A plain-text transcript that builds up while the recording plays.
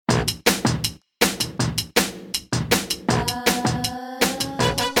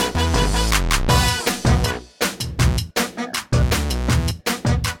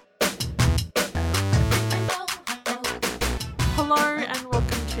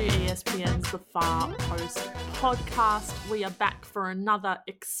the Far Post podcast. We are back for another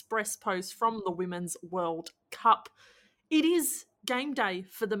express post from the Women's World Cup. It is game day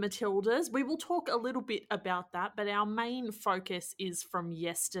for the Matildas. We will talk a little bit about that, but our main focus is from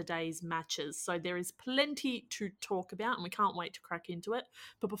yesterday's matches. So there is plenty to talk about and we can't wait to crack into it.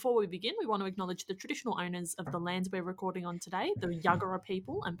 But before we begin, we want to acknowledge the traditional owners of the lands we're recording on today, the Yuggera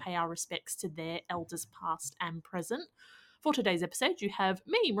people, and pay our respects to their elders past and present. For today's episode, you have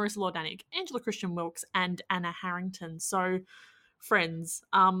me, Marissa Lordanic, Angela Christian Wilkes, and Anna Harrington. So, friends,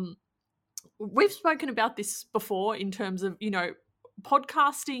 we've spoken about this before in terms of,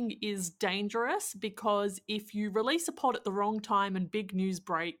 podcasting is dangerous because if you release a pod at the wrong time and big news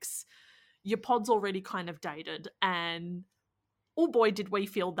breaks, your pod's already kind of dated. And oh boy, did we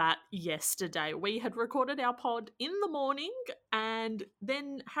feel that yesterday. We had recorded our pod in the morning and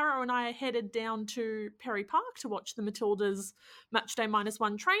then Harrow and I headed down to Perry Park to watch the Matildas Matchday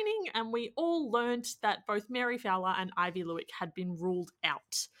 -1 training, and we all learnt that both Mary Fowler and Ivy Lewick had been ruled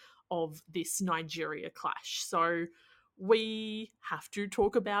out of this Nigeria clash. So we have to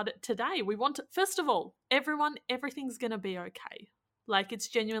talk about it today. We want to, first of all, everything's going to be okay. Like, it's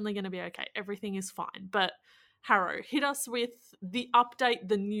genuinely going to be okay. Everything is fine. But Harrow, hit us with the update,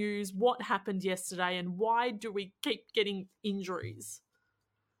 the news, what happened yesterday, and why do we keep getting injuries?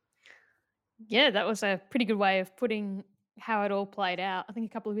 Yeah, that was a pretty good way of putting how it all played out. I think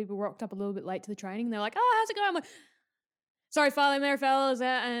a couple of people rocked up a little bit late to the training. They're like, "Oh, how's it going?" I'm like, "Sorry, Farley, Mary Fowler is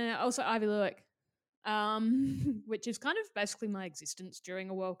out, and also Ivy Lewick," which is kind of basically my existence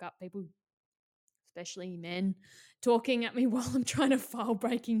during a World Cup. People, especially men, talking at me while I'm trying to file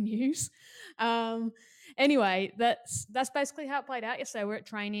breaking news. Anyway, that's basically how it played out yesterday. We're at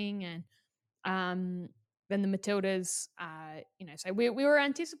training, and then the Matildas, so we were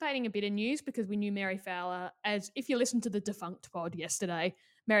anticipating a bit of news because we knew Mary Fowler, as if you listened to the defunct pod yesterday,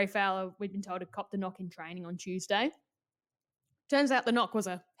 Mary Fowler, we'd been told, had copped the knock in training on Tuesday. Turns out the knock was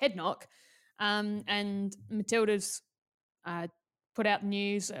a head knock, and Matildas put out the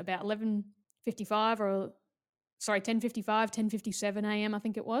news about 10:55, 10:57 a.m. I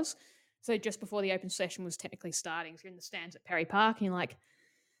think it was. So just before the open session was technically starting. So you're in the stands at Perry Park and you're like,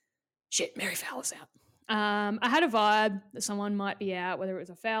 shit, Mary Fowler's out. I had a vibe that someone might be out, whether it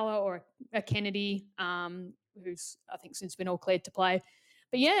was a Fowler or a Kennedy, who's I think since been all cleared to play.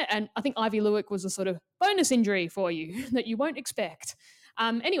 But yeah, and I think Ivy Lewick was a sort of bonus injury for you that you won't expect.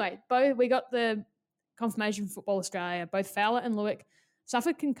 Anyway, we got the confirmation from Football Australia. Both Fowler and Lewick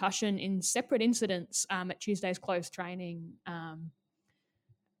suffered concussion in separate incidents at Tuesday's close training,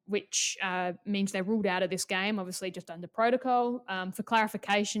 which means they're ruled out of this game, obviously just under protocol. For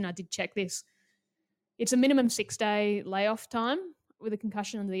clarification, I did check this. It's a minimum 6-day layoff time with a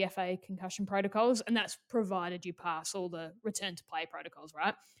concussion under the FA concussion protocols, and that's provided you pass all the return to play protocols,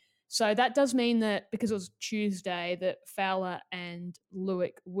 right? So that does mean that because it was Tuesday, that Fowler and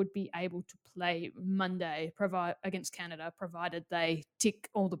Lewick would be able to play Monday against Canada, provided they tick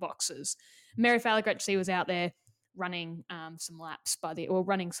all the boxes. Mary Fowler, great to see, was out there running some laps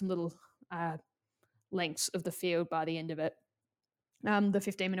running some little lengths of the field by the end of it. The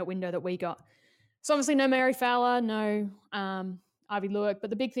 15-minute window that we got. So obviously no Mary Fowler, no Ivy Lewick, but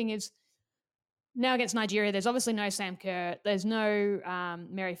the big thing is now against Nigeria, there's obviously no Sam Kerr, there's no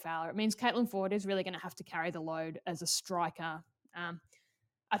Mary Fowler. It means Caitlin Ford is really going to have to carry the load as a striker.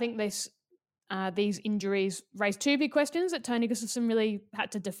 I think these injuries raised two big questions that Tony Gustafsson really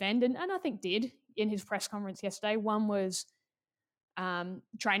had to defend, and I think did in his press conference yesterday. One was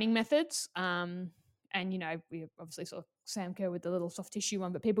training methods, and we obviously saw Sam Kerr with the little soft tissue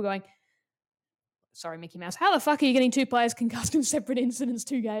one, but people going, sorry, Mickey Mouse, how the fuck are you getting two players concussed in separate incidents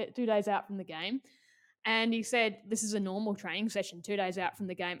 2 days out from the game? And he said, this is a normal training session 2 days out from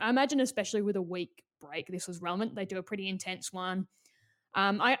the game. I imagine, especially with a week break, this was relevant. They do a pretty intense one.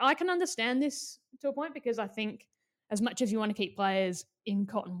 I can understand this to a point because I think as much as you want to keep players in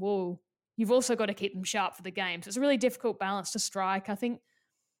cotton wool, you've also got to keep them sharp for the game. So it's a really difficult balance to strike. I think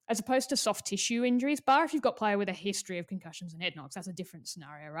as opposed to soft tissue injuries, bar if you've got a player with a history of concussions and head knocks, that's a different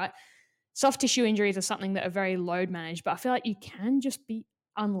scenario, right? Soft tissue injuries are something that are very load managed, but I feel like you can just be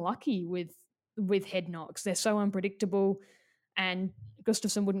unlucky with head knocks. They're so unpredictable, and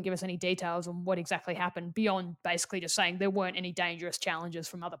Gustafsson wouldn't give us any details on what exactly happened beyond basically just saying there weren't any dangerous challenges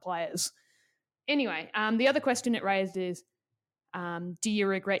from other players. Anyway, the other question it raised is, do you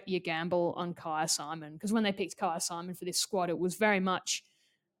regret your gamble on Kyah Simon? Because when they picked Kyah Simon for this squad, it was very much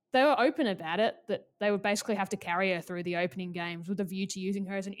they were open about it, that they would basically have to carry her through the opening games with a view to using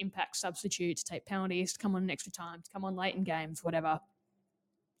her as an impact substitute, to take penalties, to come on in extra time, to come on late in games, whatever,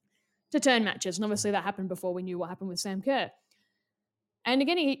 to turn matches. And obviously that happened before we knew what happened with Sam Kerr. And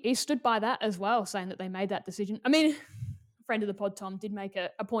again, he stood by that as well, saying that they made that decision. I mean, a friend of the pod, Tom, did make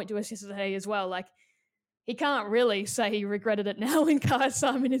a point to us yesterday as well. Like, he can't really say he regretted it now when Kai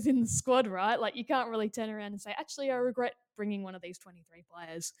Simon is in the squad, right? Like, you can't really turn around and say, actually, I regret bringing one of these 23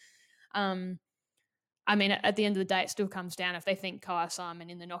 players. I mean, at the end of the day, it still comes down if they think Kai Simon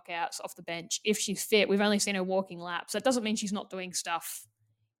in the knockouts off the bench, if she's fit. We've only seen her walking laps. That doesn't mean she's not doing stuff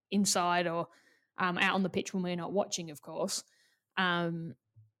inside or out on the pitch when we're not watching, of course. We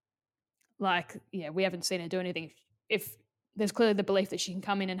haven't seen her do anything. If there's clearly the belief that she can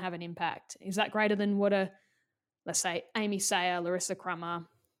come in and have an impact, is that greater than what let's say, Amy Sayer, Larissa Crummer,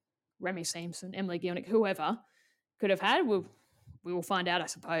 Remy Simpson, Emily Gielnik, whoever could have had? We will find out, I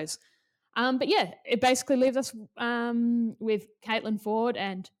suppose. But yeah, it basically leaves us with Caitlin Ford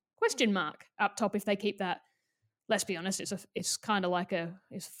and question mark up top if they keep that. Let's be honest, it's kind of like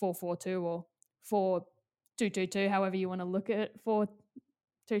it's 4-4-2 or 4-2-2-2, however you want to look at it,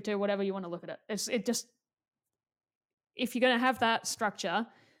 4-2-2, whatever you want to look at it. If you're going to have that structure,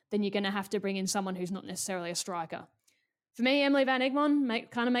 then you're going to have to bring in someone who's not necessarily a striker. For me, Emily Van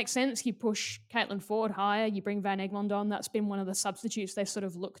Egmond kind of makes sense. You push Caitlin Ford higher, you bring Van Egmond on. That's been one of the substitutes they sort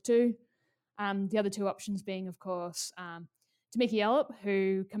of look to. The other two options being, of course, Tamiki Ellop,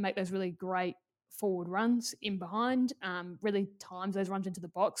 who can make those really great forward runs in behind, really times those runs into the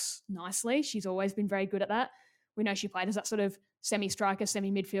box nicely. She's always been very good at that. We know she played as that sort of semi-striker,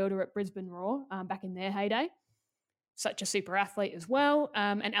 semi-midfielder at Brisbane Roar back in their heyday. Such a super athlete as well.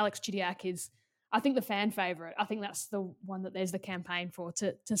 And Alex Chidiac is, I think, the fan favourite. I think that's the one that there's the campaign for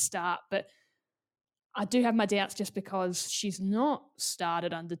to start. But I do have my doubts just because she's not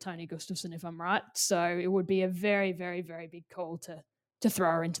started under Tony Gustafsson, if I'm right. So it would be a very, very, very big call to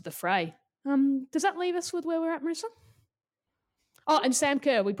throw her into the fray. Does that leave us with where we're at, Marissa? Oh, and Sam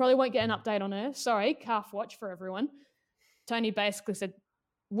Kerr. We probably won't get an update on her. Sorry, calf watch for everyone. Tony basically said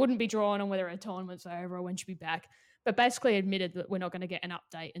wouldn't be drawn on whether her tournament's over or when she'll be back, but basically admitted that we're not going to get an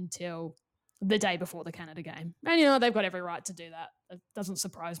update until the day before the Canada game. And, they've got every right to do that. It doesn't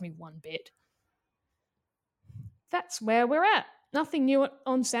surprise me one bit. That's where we're at. Nothing new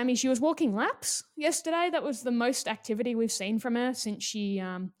on Sammy. She was walking laps yesterday. That was the most activity we've seen from her since she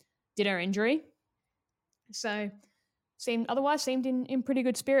did her injury. So seemed in pretty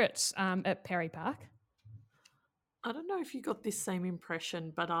good spirits at Perry Park. I don't know if you got this same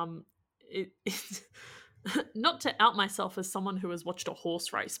impression, but it not to out myself as someone who has watched a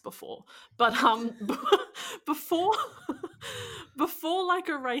horse race before, but before like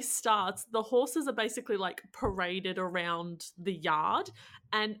a race starts, the horses are basically like paraded around the yard,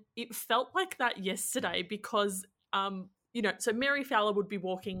 and it felt like that yesterday because so Mary Fowler would be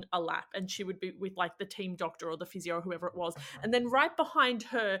walking a lap and she would be with like the team doctor or the physio or whoever it was. And then right behind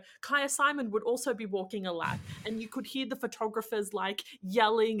her, Kaya Simon would also be walking a lap, and you could hear the photographers like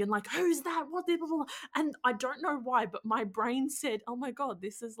yelling and like, who's that? What? And I don't know why, but my brain said, oh my God,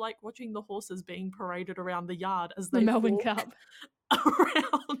 this is like watching the horses being paraded around the yard as they the Melbourne Cup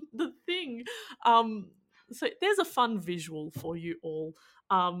around the thing. So there's a fun visual for you all.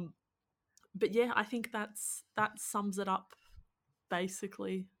 But yeah, I think that sums it up.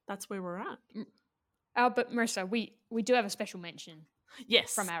 Basically, that's where we're at. But Marissa, we do have a special mention.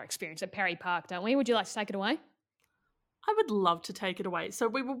 Yes, from our experience at Perry Park, don't we? Would you like to take it away? I would love to take it away. So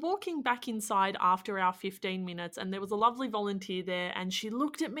we were walking back inside after our 15 minutes, and there was a lovely volunteer there, and she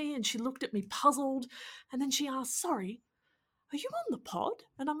looked at me puzzled, and then she asked, sorry, are you on the pod?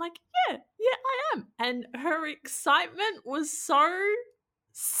 And I'm like, yeah, I am. And her excitement was so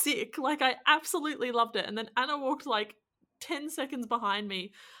sick. Like, I absolutely loved it. And then Anna walked like 10 seconds behind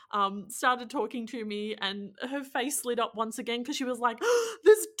me, started talking to me, and her face lit up once again because she was like, oh,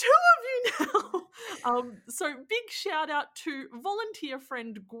 there's two of you now. So big shout out to volunteer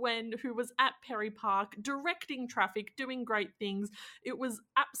friend Gwen, who was at Perry Park directing traffic, doing great things. It was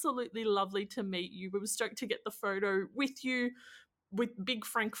absolutely lovely to meet you. We were stoked to get the photo with you, with big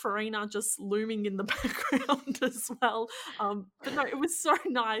Frank Farina just looming in the background as well. But no, it was so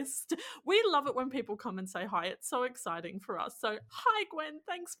nice. We love it when people come and say hi. It's so exciting for us. So hi, Gwen.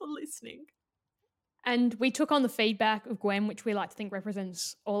 Thanks for listening. And we took on the feedback of Gwen, which we like to think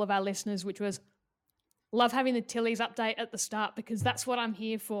represents all of our listeners, which was, love having the Tillies update at the start because that's what I'm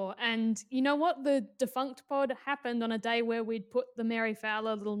here for. And you know what? The defunct pod happened on a day where we'd put the Mary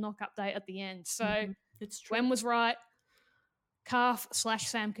Fowler little knock update at the end. So it's true. Gwen was right.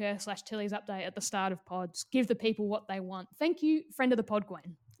 Calf/Sam Kerr/Tilly's update at the start of pods. Give the people what they want. Thank you, friend of the pod,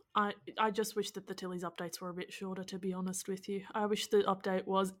 Gwen. I just wish that the Tilly's updates were a bit shorter, to be honest with you. I wish the update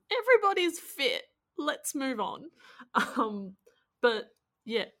was everybody's fit. Let's move on. But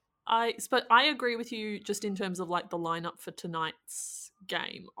yeah, I agree with you just in terms of like the lineup for tonight's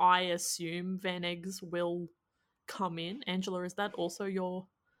game. I assume Van Eggs will come in. Angela, is that also your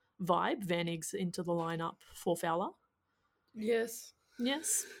vibe? Van Eggs into the lineup for Fowler? Yes.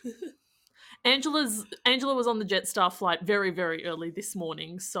 Yes. Angela was on the Jetstar flight very, very early this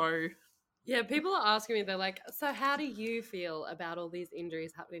morning, so Yeah, people are asking me, they're like, so how do you feel about all these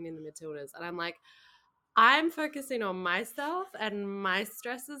injuries happening in the Matildas? And I'm like, I'm focusing on myself and my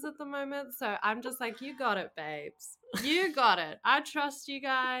stresses at the moment. So I'm just like, you got it, babes. You got it. I trust you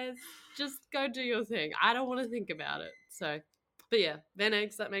guys. Just go do your thing. I don't want to think about it. So, but yeah, Van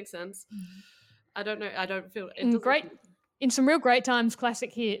Eggs, that makes sense. I don't know. I don't feel it doesn't. In some real great times,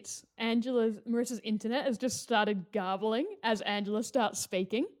 classic hits, Marissa's internet has just started garbling as Angela starts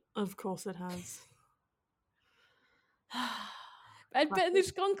speaking. of course it has. But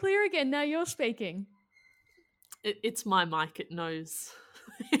it's gone clear again. Now you're speaking. It's my mic, it knows.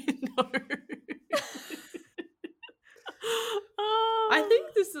 No. I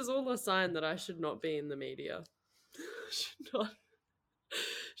think this is all a sign that I should not be in the media.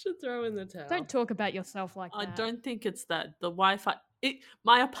 Should throw in the towel. Don't talk about yourself like that. I don't think it's that. The Wi-Fi...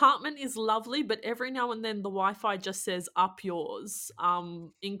 my apartment is lovely, but every now and then the Wi-Fi just says up yours,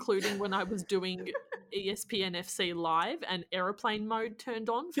 including when I was doing ESPN FC Live and airplane mode turned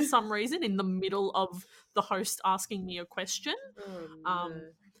on for some reason in the middle of the host asking me a question. Oh, no.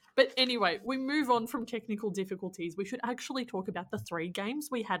 But anyway, we move on from technical difficulties. We should actually talk about the 3 games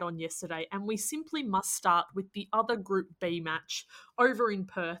we had on yesterday, and we simply must start with the other Group B match over in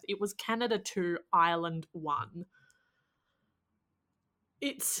Perth. It was Canada 2, Ireland 1.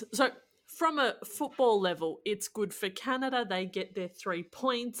 From a football level, it's good for Canada. They get their 3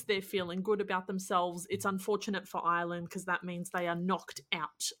 points. They're feeling good about themselves. It's unfortunate for Ireland because that means they are knocked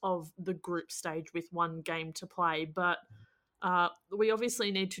out of the group stage with 1 game to play. But we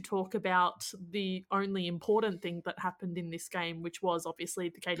obviously need to talk about the only important thing that happened in this game, which was obviously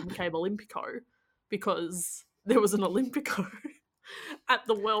the Katie McCabe Olympico, because there was an Olympico at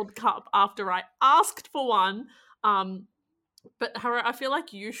the World Cup after I asked for one. But Hara, I feel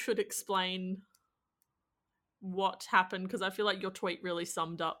like you should explain what happened, because I feel like your tweet really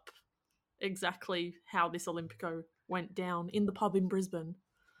summed up exactly how this Olympico went down in the pub in Brisbane.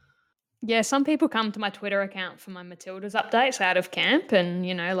 Yeah, some people come to my Twitter account for my Matildas updates out of camp and,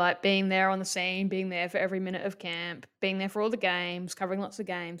 like being there on the scene, being there for every minute of camp, being there for all the games, covering lots of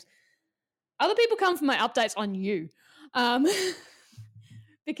games. Other people come for my updates on you.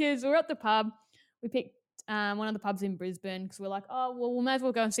 Because we're at the pub. We picked one of the pubs in Brisbane because we're like, oh, well, we may as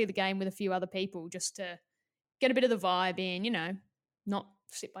well go and see the game with a few other people just to get a bit of the vibe in, not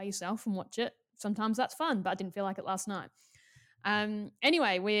sit by yourself and watch it. Sometimes that's fun, but I didn't feel like it last night.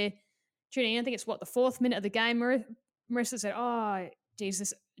 Anyway, we're tuning in. I think it's the 4th minute of the game. Marissa said, oh,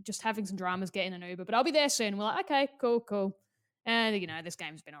 Jesus, just having some dramas getting an Uber, but I'll be there soon. We're like, okay, cool. And, this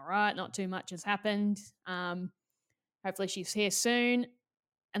game's been all right. Not too much has happened. Hopefully she's here soon.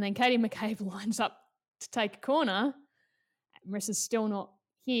 And then Katie McCabe lines up to take a corner. Marissa's still not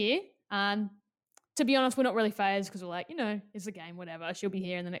here. To be honest, we're not really phased because we're like, it's a game, whatever. She'll be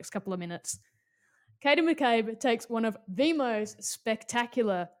here in the next couple of minutes. Katie McCabe takes one of the most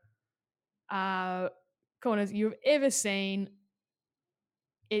spectacular corners you've ever seen.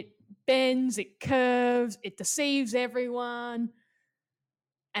 It bends, it curves, it deceives everyone.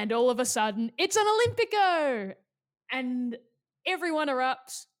 And all of a sudden, it's an Olympico! And everyone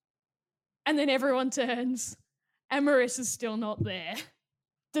erupts. And then everyone turns. And Marissa's still not there.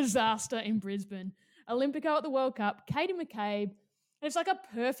 Disaster in Brisbane. Olympico at the World Cup. Katie McCabe. And it's like a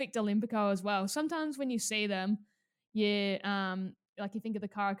perfect Olympico as well. Sometimes when you see them, like you think of the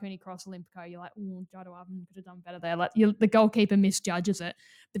Karakuni Cross Olympico, you're like, oh, Jado Arvin could have done better there. Like the goalkeeper misjudges it.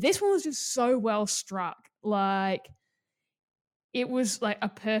 But this one was just so well struck. Like, it was like a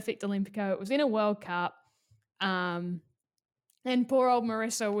perfect Olympico. It was in a World Cup. And poor old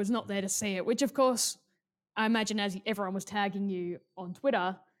Marissa was not there to see it, which of course, I imagine as everyone was tagging you on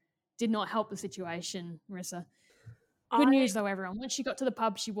Twitter, did not help the situation, Marissa. Good news though, everyone. Once she got to the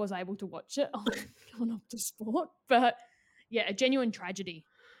pub, she was able to watch it on Optus Sport. But yeah, a genuine tragedy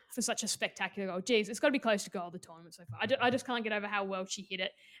for such a spectacular goal. Jeez, it's got to be close to goal of the tournament so far. I just can't get over how well she hit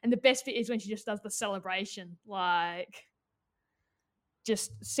it. And the best bit is when she just does the celebration. Like,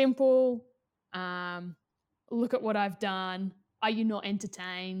 just simple. Look at what I've done. Are you not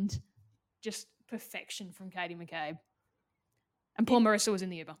entertained? Just perfection from Katie McCabe. And poor Marissa was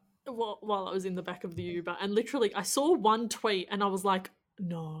in the Uber. While I was in the back of the Uber, and literally I saw one tweet and I was like,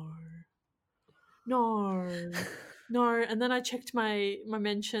 no. And then I checked my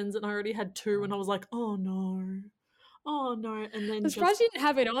mentions and I already had 2 and I was like, oh no. Oh no! And then I'm surprised you didn't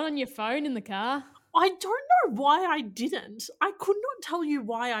have it on your phone in the car. I don't know why I didn't. I could not tell you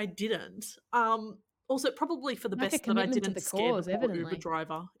why I didn't. Also, probably for the Like a best that I commitment to didn't the scare the cause, poor Uber evidently.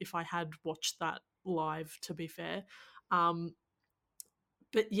 driver if I had watched that live, to be fair. Um,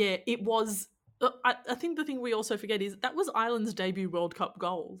 but yeah, it was. I think the thing we also forget is that was Ireland's debut World Cup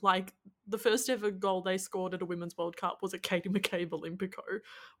goal. Like, the first ever goal they scored at a Women's World Cup was a Katie McCabe Olympico,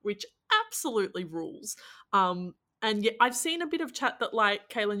 which absolutely rules. And yeah, I've seen a bit of chat that like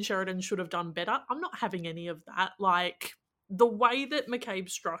Kaylin Sheridan should have done better. I'm not having any of that. Like, the way that McCabe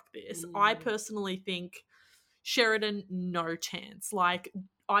struck this, I personally think Sheridan, no chance. Like,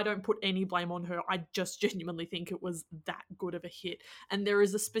 I don't put any blame on her. I just genuinely think it was that good of a hit. And there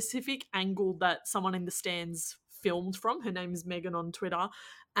is a specific angle that someone in the stands filmed from. Her name is Megan on Twitter.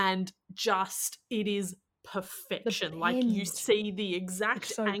 And just, it is perfection. Like, you bend. see the exact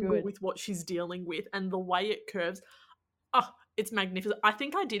It's so angle good. with what she's dealing with and the way it curves. Oh, it's magnificent. I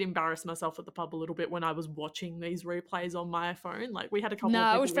think I did embarrass myself at the pub a little bit when I was watching these replays on my phone. Like, we had a couple of No,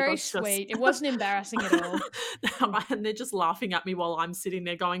 people it was with very us sweet. It wasn't embarrassing at all. and they're just laughing at me while I'm sitting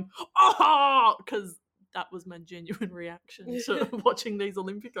there going, oh, because that was my genuine reaction to watching these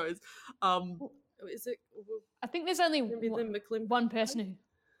Olympicos. Is it? I think there's only Maybe the McLim- one person who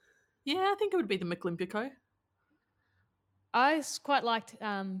Yeah, I think it would be the McLimpico. quite liked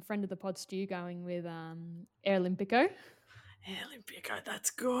friend of the pod Stu going with Air Olympico. Olympico,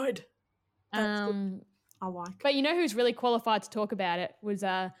 that's good. That's good. I like. But you know who's really qualified to talk about it was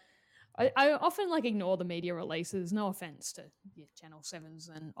I often like ignore the media releases. No offense to Channel 7s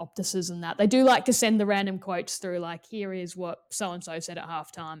and Optuses and that. They do like to send the random quotes through, like, here is what so and so said at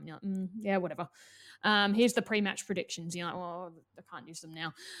halftime. And you're like, yeah, whatever. Here's the pre-match predictions. You're like, well, I can't use them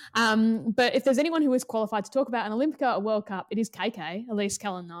now. But if there's anyone who is qualified to talk about an Olympica or World Cup, it is KK, Elise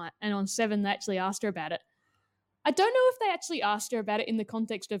Callan-Knight. And on 7, they actually asked her about it. I don't know if they actually asked her about it in the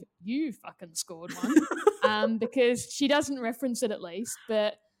context of, you fucking scored one, because she doesn't reference it at least.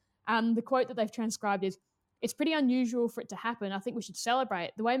 But the quote that they've transcribed is, it's pretty unusual for it to happen. I think we should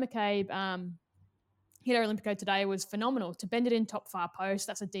celebrate. The way McCabe hit her Olympico today was phenomenal. To bend it in top far post,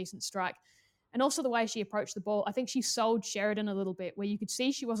 that's a decent strike. And also the way she approached the ball, I think she sold Sheridan a little bit, where you could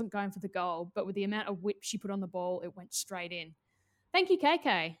see she wasn't going for the goal, but with the amount of whip she put on the ball, it went straight in. Thank you,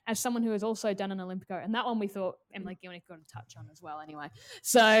 KK, as someone who has also done an Olympico. And that one we thought Emily Gilnick got a touch on as well anyway.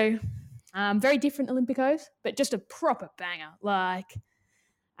 So very different Olympicos, but just a proper banger.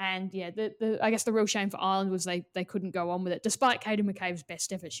 And yeah, I guess the real shame for Ireland was they couldn't go on with it. Despite Katie McCabe's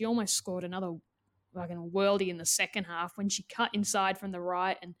best effort, she almost scored another worldie in the second half when she cut inside from the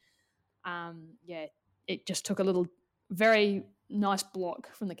right. And it just took a little very nice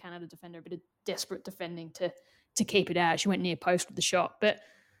block from the Canada defender, a bit of desperate defending to keep it out. She went near post with the shot. But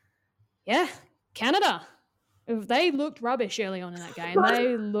yeah, Canada, they looked rubbish early on in that game.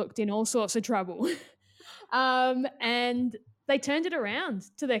 They looked in all sorts of trouble. And they turned it around,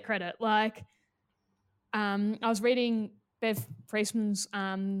 to their credit. Like, I was reading Bev Priestman's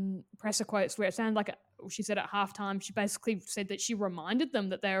presser quotes where it sounded like she said at halftime, she basically said that she reminded them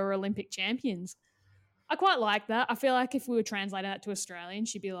that they were Olympic champions. I quite like that. I feel like if we were translating that to Australian,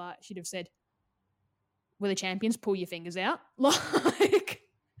 she'd have said, we're the champions, pull your fingers out. Like,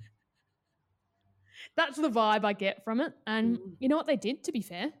 that's the vibe I get from it. And you know what they did, to be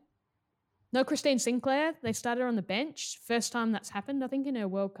fair? No Christine Sinclair. They started her on the bench. First time that's happened, I think, in her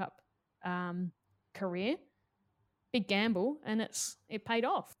World Cup career. Big gamble, and it paid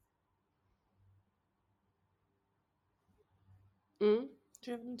off. Do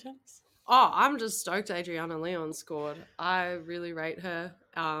you have any takes? Oh, I'm just stoked Adriana Leon scored. I really rate her.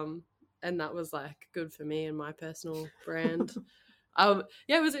 And that was like good for me and my personal brand. Was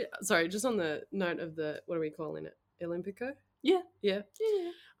it? Sorry, just on the note of the, what are we calling it? Olympico? Yeah.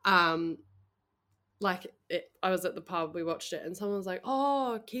 I was at the pub, we watched it, and someone was like,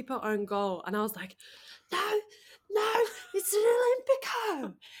 "Oh, keep her own goal," and I was like, "No, it's an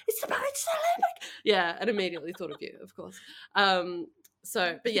Olympico. It's an Olympic." Yeah, and immediately thought of you, of course.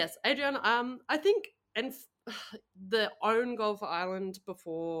 But yes, Adriana. I think, and the own goal for Ireland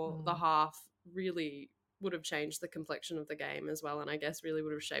before the half really would have changed the complexion of the game as well, and I guess really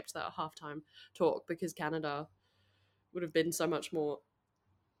would have shaped that halftime talk, because Canada would have been so much more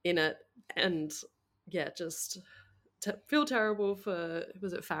in it. And yeah, just feel terrible for,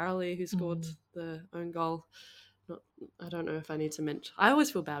 was it Farrelly who scored the own goal? I don't know if I need to mention. I always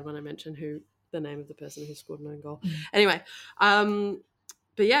feel bad when I mention the name of the person who scored an own goal. Anyway,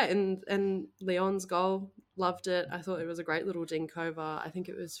 but yeah, and Leon's goal, loved it. I thought it was a great little dink over. I think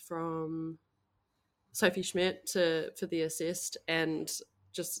it was from Sophie Schmidt for the assist, and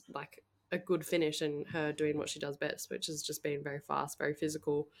just like a good finish and her doing what she does best, which is just being very fast, very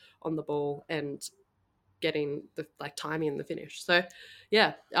physical on the ball and getting the timing in the finish. So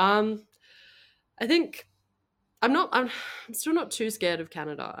yeah, I think I'm still not too scared of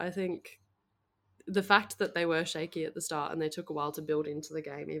Canada. I think the fact that they were shaky at the start and they took a while to build into the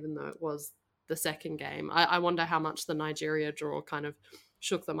game, even though it was the second game, I wonder how much the Nigeria draw kind of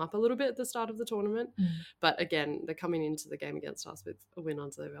shook them up a little bit at the start of the tournament. But again, they're coming into the game against us with a win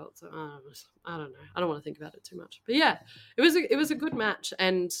under their belt, so I don't know. I don't want to think about it too much. But yeah, it was a good match,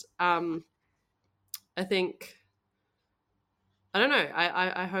 and I think, I don't know,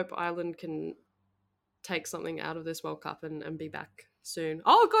 I hope Ireland can take something out of this World Cup and be back soon.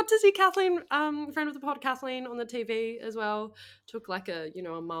 Oh, got to see Kathleen, friend of the pod, Kathleen, on the TV as well. Took like a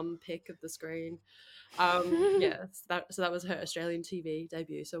mum pic of the screen. Yeah, so that was her Australian TV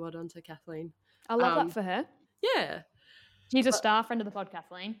debut. So well done to Kathleen. I love that for her. Yeah, She's a star, friend of the pod,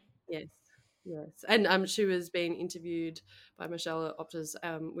 Kathleen. yes, and she was being interviewed by Michelle Optus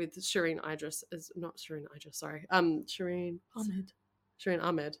with Shireen Idris, Shireen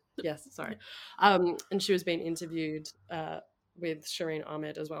Ahmed. Yes, sorry. And she was being interviewed with Shireen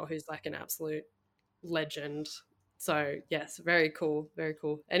Ahmed as well, who's like an absolute legend. So yes, very cool, very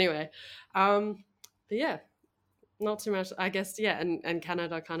cool. Anyway, but yeah, not too much, I guess. Yeah, and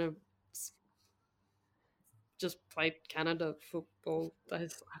Canada kind of just played Canada football. I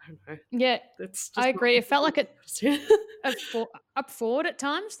don't know. Yeah, it's just I agree. It felt like it up forward at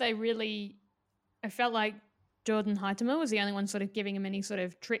times. I felt like Jordan Heitema was the only one sort of giving him any sort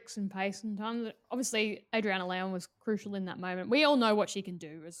of tricks and pace and time. Obviously, Adriana Leon was crucial in that moment. We all know what she can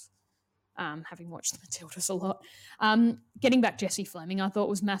do, as having watched the Matildas a lot. Getting back Jessie Fleming, I thought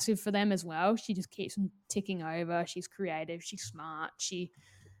was massive for them as well. She just keeps them ticking over. She's creative. She's smart. She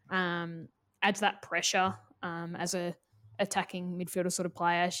adds that pressure as a attacking midfielder sort of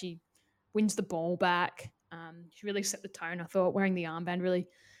player. She wins the ball back. She really set the tone. I thought wearing the armband really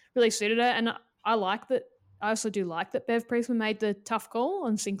suited her, and I like that. I also do like that Bev Priestman made the tough call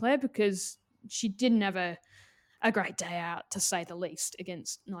on Sinclair, because she didn't have a great day out, to say the least,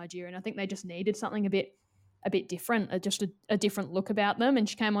 against Nigeria. And I think they just needed something a bit different, just a different look about them. And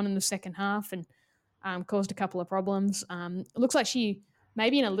she came on in the second half and caused a couple of problems. It looks like she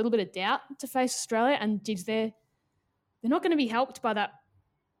may be in a little bit of doubt to face Australia, and they're not going to be helped by that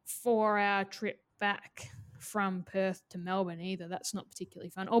 4-hour trip back from Perth to Melbourne either. That's not particularly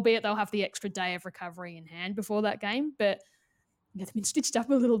fun, albeit they'll have the extra day of recovery in hand before that game. But yeah, they've been stitched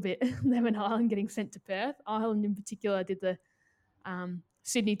up a little bit. Them and Ireland getting sent to Perth. Ireland in particular did the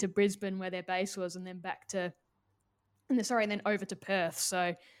Sydney to Brisbane, where their base was, and then then over to Perth.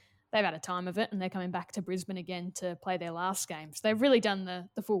 So they've had a time of it, and they're coming back to Brisbane again to play their last game. So they've really done the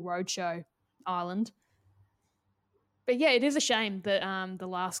full roadshow, Ireland. But yeah, it is a shame that the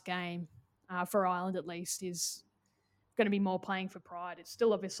last game, for Ireland at least, is going to be more playing for pride. It's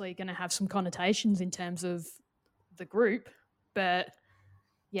still obviously going to have some connotations in terms of the group, but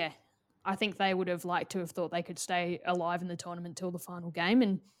yeah, I think they would have liked to have thought they could stay alive in the tournament till the final game.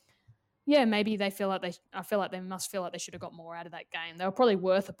 And yeah, maybe I feel like they must feel like they should have got more out of that game. They were probably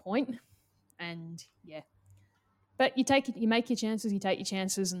worth a point, and yeah. But you make your chances, you take your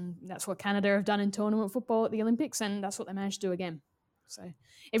chances, and that's what Canada have done in tournament football at the Olympics, and that's what they managed to do again. So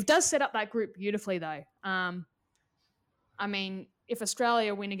it does set up that group beautifully, though. I mean, if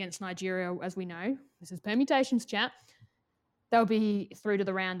Australia win against Nigeria, as we know, this is permutations chat, they'll be through to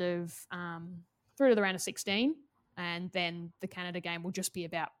the round of 16, and then the Canada game will just be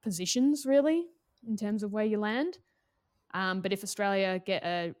about positions, really, in terms of where you land. But if Australia get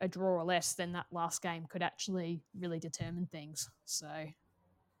a draw or less, then that last game could actually really determine things. So,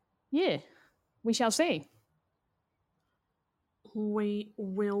 yeah, we shall see. We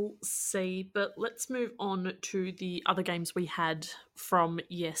will see, but let's move on to the other games we had from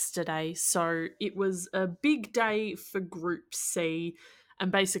yesterday. So it was a big day for Group C,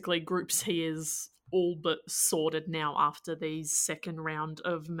 and basically Group C is all but sorted now after these second round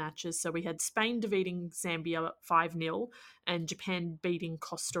of matches. So we had Spain defeating Zambia 5-0 and Japan beating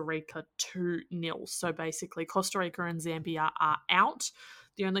Costa Rica 2-0. So basically Costa Rica and Zambia are out.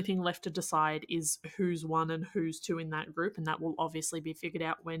 The only thing left to decide is who's 1 and who's 2 in that group, and that will obviously be figured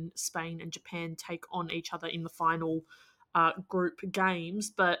out when Spain and Japan take on each other in the final group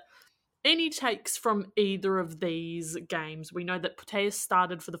games. But any takes from either of these games? We know that Putellas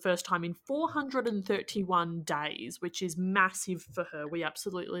started for the first time in 431 days, which is massive for her. We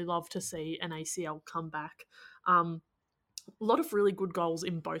absolutely love to see an ACL come back. A lot of really good goals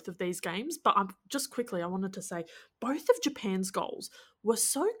in both of these games, but just quickly, I wanted to say both of Japan's goals were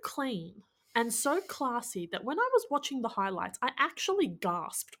so clean. and so classy that when I was watching the highlights, I actually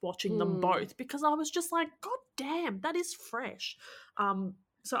gasped watching them both because I was just like, God damn, that is fresh.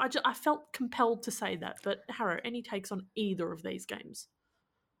 So I felt compelled to say that. But Harrow, any takes on either of these games?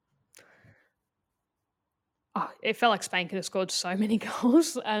 Oh, it felt like Spain could have scored so many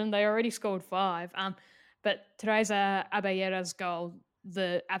goals, and they already scored 5. But Teresa Abellera's goal,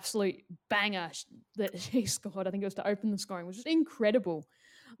 the absolute banger that she scored, I think it was to open the scoring, was just incredible.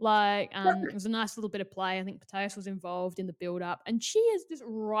 Like, it was a nice little bit of play. I think Mateus was involved in the build-up, and she has just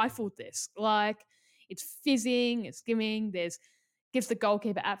rifled this. Like, it's fizzing, it's skimming. Gives the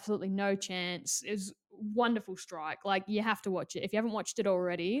goalkeeper absolutely no chance. It's wonderful strike. Like, you have to watch it if you haven't watched it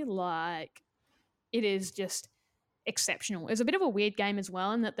already. Like, it is just exceptional. It was a bit of a weird game as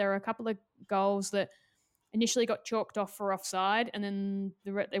well, in that there are a couple of goals that initially got chalked off for offside, and then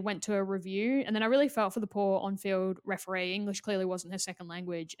they went to a review. And then I really felt for the poor on-field referee. English clearly wasn't her second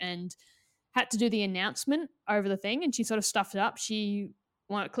language, and had to do the announcement over the thing, and she sort of stuffed it up. She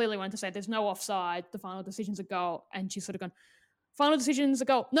clearly wanted to say there's no offside, the final decision's a goal, and she's sort of gone, final decision's a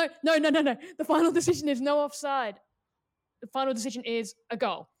goal. No. The final decision is no offside. The final decision is a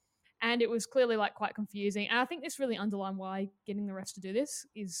goal. And it was clearly like quite confusing. And I think this really underlined why getting the refs to do this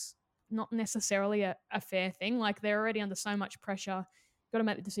is not necessarily a fair thing. Like, they're already under so much pressure. You've got to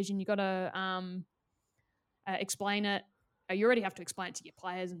make the decision. You've got to explain it. You already have to explain it to your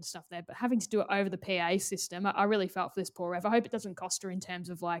players and stuff there. But having to do it over the PA system, I really felt for this poor ref. I hope it doesn't cost her in terms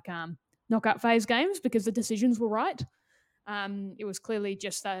of like knockout phase games, because the decisions were right. It was clearly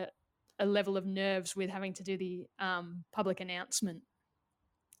just a level of nerves with having to do the public announcement.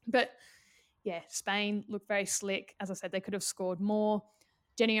 But yeah, Spain looked very slick. As I said, they could have scored more.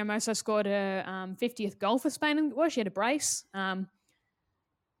 Jenny Hermoso scored her 50th goal for Spain. Well, she had a brace.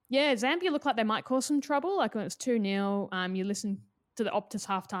 Yeah, Zambia looked like they might cause some trouble. Like, when it was 2-0, you listen to the Optus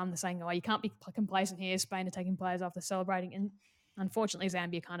halftime, they're saying, oh, you can't be complacent here. Spain are taking players after celebrating. And unfortunately,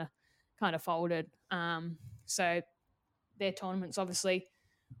 Zambia kind of folded. So their tournament's obviously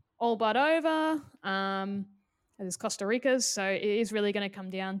all but over. There's Costa Rica's, so it is really going to come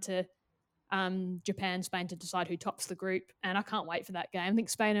down to Japan, Spain to decide who tops the group, and I can't wait for that game. I think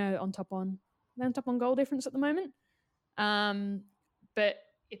Spain are on top on goal difference at the moment, but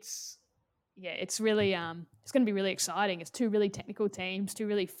it's really it's going to be really exciting. It's two really technical teams, two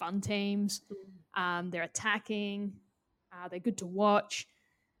really fun teams. They're attacking, they're good to watch.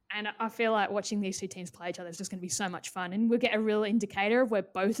 And I feel like watching these two teams play each other is just going to be so much fun, and we'll get a real indicator of where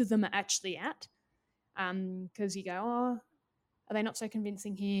both of them are actually at. Because you go, oh, are they not so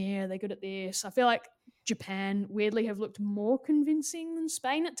convincing here? Are they good at this? I feel like Japan weirdly have looked more convincing than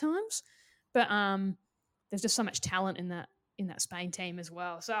Spain at times, but there's just so much talent in that Spain team as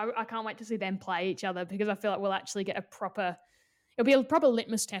well. So I can't wait to see them play each other, because I feel like we'll actually get it'll be a proper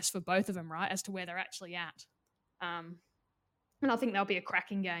litmus test for both of them, right, as to where they're actually at. And I think that'll be a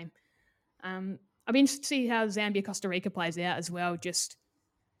cracking game. I'll be interested to see how Zambia Costa Rica plays out as well. Just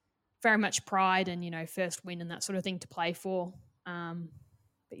very much pride and, first win and that sort of thing to play for. But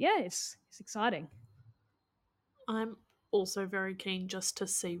yeah, it's exciting. I'm also very keen just to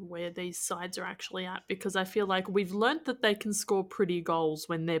see where these sides are actually at, because I feel like we've learnt that they can score pretty goals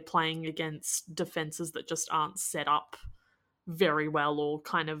when they're playing against defences that just aren't set up very well or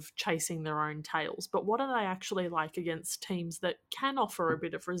kind of chasing their own tails. But what are they actually like against teams that can offer a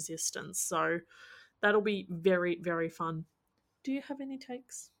bit of resistance? So that'll be very, very fun. Do you have any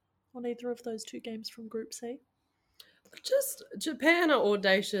takes on either of those two games from Group C? Just Japan are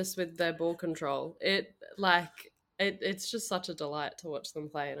audacious with their ball control. It's just such a delight to watch them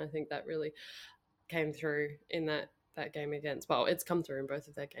play, and I think that really came through in that game against. Well, it's come through in both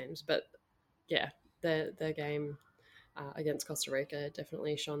of their games, but yeah, their game against Costa Rica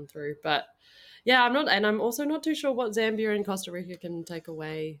definitely shone through. But yeah, I'm also not too sure what Zambia and Costa Rica can take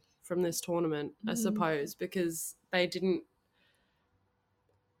away from this tournament. I suppose, because they didn't.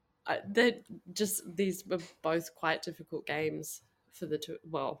 These were both quite difficult games for the two.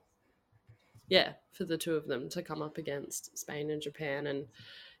 Well, yeah, for the two of them to come up against Spain and Japan, and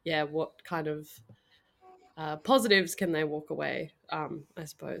yeah, what kind of positives can they walk away? I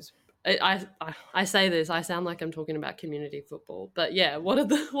suppose. I say this, I sound like I'm talking about community football, but yeah, what are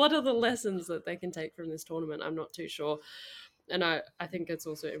the lessons that they can take from this tournament? I'm not too sure, and I think it's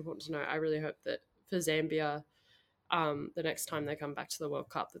also important to know. I really hope that for Zambia, the next time they come back to the World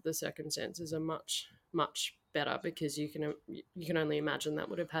Cup, that the circumstances are much, much better, because you can only imagine that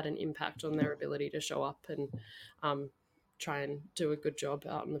would have had an impact on their ability to show up and try and do a good job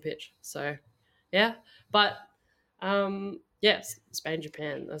out on the pitch. So yeah, but yes, Spain,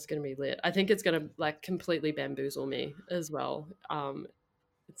 Japan, that's going to be lit. I think it's going to completely bamboozle me as well.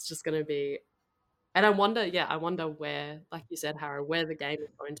 it's just going to be, and I wonder where, like you said, Harrow, where the game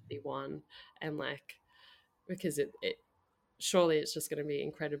is going to be won, and like, because it surely it's just going to be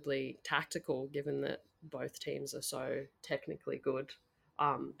incredibly tactical, given that both teams are so technically good,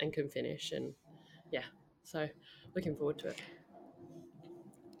 and can finish, and yeah, so looking forward to it.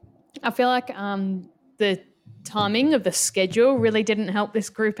 I feel like the timing of the schedule really didn't help this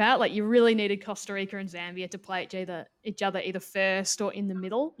group out. Like, you really needed Costa Rica and Zambia to play each other either first or in the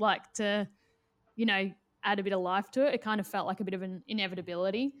middle, like to, you know, add a bit of life to it. It kind of felt like a bit of an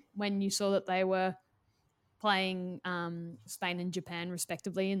inevitability when you saw that they were playing Spain and Japan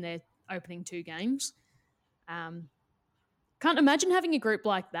respectively in their opening 2 games. Can't imagine having a group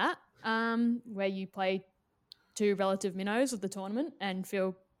like that where you play 2 relative minnows of the tournament and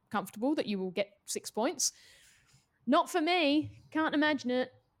feel comfortable that you will get 6 points. Not for me. Can't imagine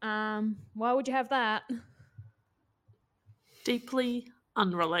it. Why would you have that? Deeply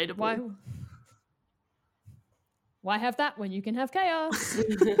unrelatable. Why have that when you can have chaos?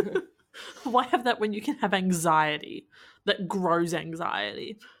 Why have that when you can have anxiety that grows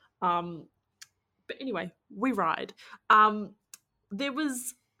anxiety? But anyway, we ride. There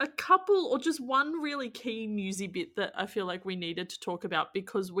was a couple, or just one really key newsy bit that I feel like we needed to talk about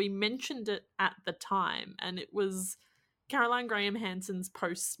because we mentioned it at the time, and it was Caroline Graham Hansen's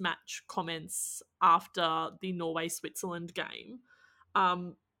post-match comments after the Norway-Switzerland game.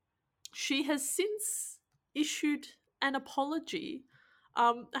 She has since issued an apology.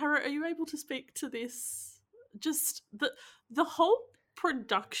 Harry, are you able to speak to this? Just the whole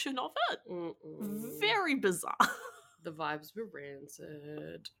production of it, very bizarre. The vibes were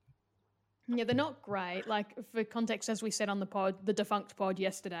rancid. Yeah, they're not great. Like, for context, as we said on the defunct pod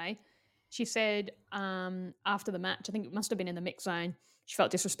yesterday, she said after the match, I think it must have been in the mix zone, she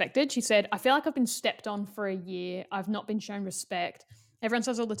felt disrespected. She said, "I feel like I've been stepped on for a year. I've not been shown respect. Everyone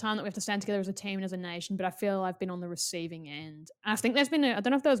says all the time that we have to stand together as a team and as a nation, but I feel I've been on the receiving end." I think there's been I don't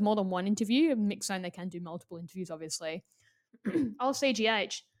know if there was more than one interview. In mix zone, they can do multiple interviews, obviously. Oh,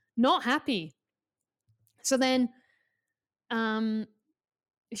 CGH, not happy. So then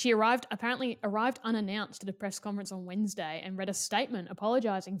she apparently arrived unannounced at a press conference on Wednesday and read a statement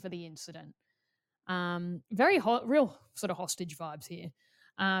apologizing for the incident. Very real sort of hostage vibes here.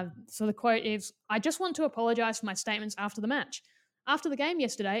 So the quote is, "I just want to apologize for my statements after the match. After the game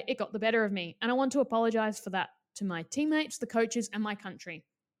yesterday, it got the better of me, and I want to apologize for that to my teammates, the coaches, and my country.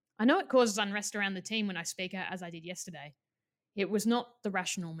 I know it causes unrest around the team when I speak out as I did yesterday. It was not the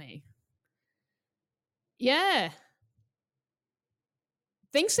rational me." Yeah.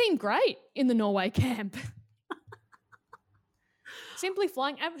 Things seem great in the Norway camp. Simply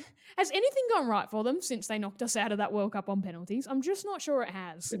flying. Has anything gone right for them since they knocked us out of that World Cup on penalties? I'm just not sure it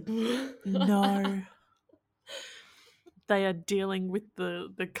has. No. They are dealing with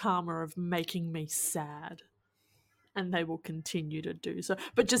the karma of making me sad. And they will continue to do so.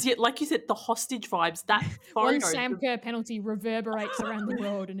 But just yet, like you said, the hostage vibes, that photo... One Sam Kerr penalty reverberates around the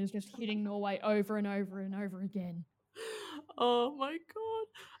world and is just hitting Norway over and over and over again. Oh my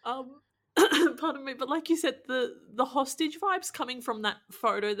God. Pardon me, but like you said, the hostage vibes coming from that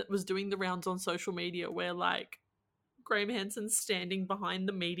photo that was doing the rounds on social media where like Graham Hansen's standing behind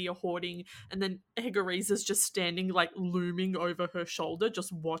the media hoarding and then Hegariza's just standing like looming over her shoulder,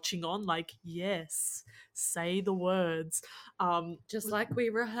 just watching on like, yes, say the words. Just like we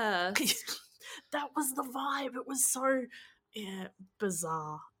rehearsed. That was the vibe. It was so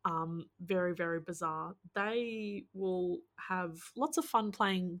bizarre. Very, very bizarre. They will have lots of fun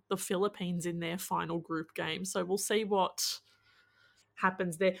playing the Philippines in their final group game. So we'll see what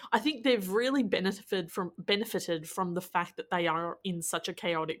happens there. I think they've really benefited from the fact that they are in such a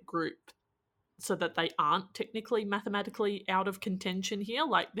chaotic group so that they aren't technically mathematically out of contention here.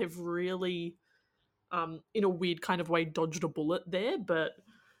 Like they've really in a weird kind of way dodged a bullet there, but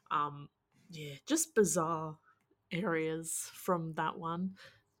yeah, just bizarre areas from that one.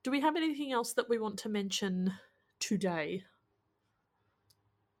 Do we have anything else that we want to mention today?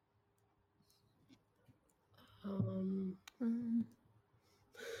 No.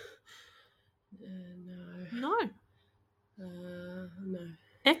 No. Let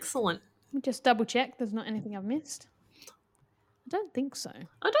Excellent. me just double check. There's not anything I've missed. I don't think so.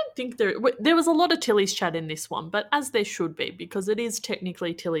 I don't think there was a lot of Tilly's chat in this one, but as there should be, because it is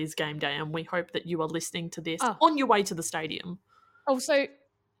technically Tilly's game day, and we hope that you are listening to this on your way to the stadium. Also,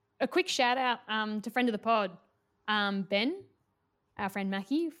 a quick shout out to friend of the pod, Ben, our friend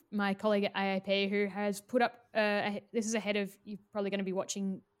Mackie, my colleague at AAP, who has put up, this is ahead of, you're probably going to be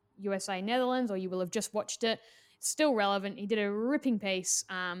watching USA Netherlands, or you will have just watched it. It's still relevant. He did a ripping piece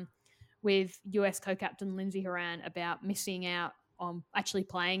with US co-captain Lindsey Horan about missing out on actually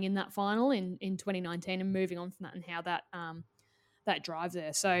playing in that final in 2019 and moving on from that and how that drive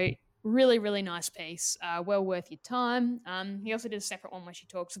there. So really, really nice piece. Well worth your time. He also did a separate one where she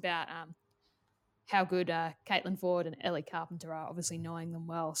talks about how good Caitlin Ford and Ellie Carpenter are, obviously knowing them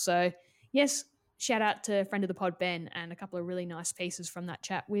well. So yes, shout out to friend of the pod, Ben, and a couple of really nice pieces from that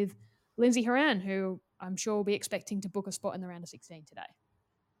chat with Lindsay Horan, who I'm sure will be expecting to book a spot in the round of 16 today.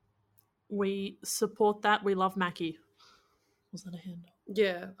 We support that. We love Mackie. Was that a hand?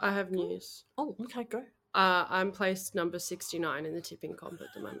 Yeah, I have news. Oh, okay, go. I'm placed number 69 in the tipping comp at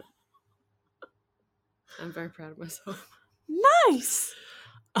the moment. I'm very proud of myself. Nice.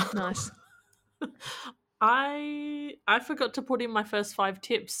 Nice. I forgot to put in my first 5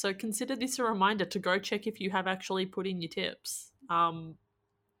 tips, so consider this a reminder to go check if you have actually put in your tips.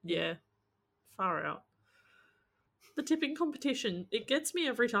 Yeah, far out. The tipping competition, it gets me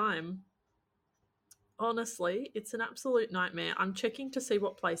every time. Honestly, it's an absolute nightmare. I'm checking to see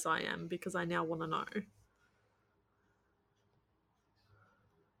what place I am because I now want to know.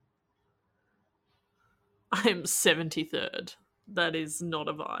 I am 73rd. That is not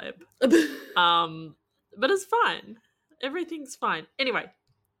a vibe. But it's fine. Everything's fine. Anyway,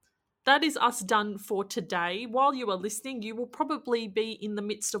 that is us done for today. While you are listening, you will probably be in the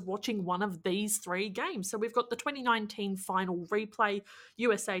midst of watching one of these 3 games. So we've got the 2019 final replay,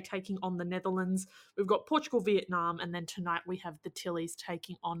 USA taking on the Netherlands. We've got Portugal, Vietnam, and then tonight we have the Tillies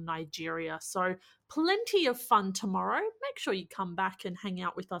taking on Nigeria. So plenty of fun tomorrow. Make sure you come back and hang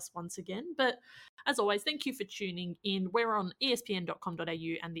out with us once again. But as always, thank you for tuning in. We're on espn.com.au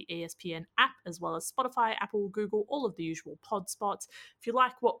and the ESPN app, as well as Spotify, Apple, Google, all of the usual pod spots. If you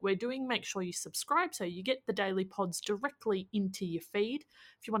like what we're doing, make sure you subscribe so you get the daily pods directly into your feed.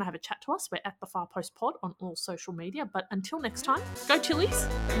 If you want to have a chat to us, we're at the Far Post Pod on all social media. But until next time, go Tillies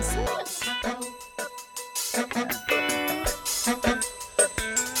and see us.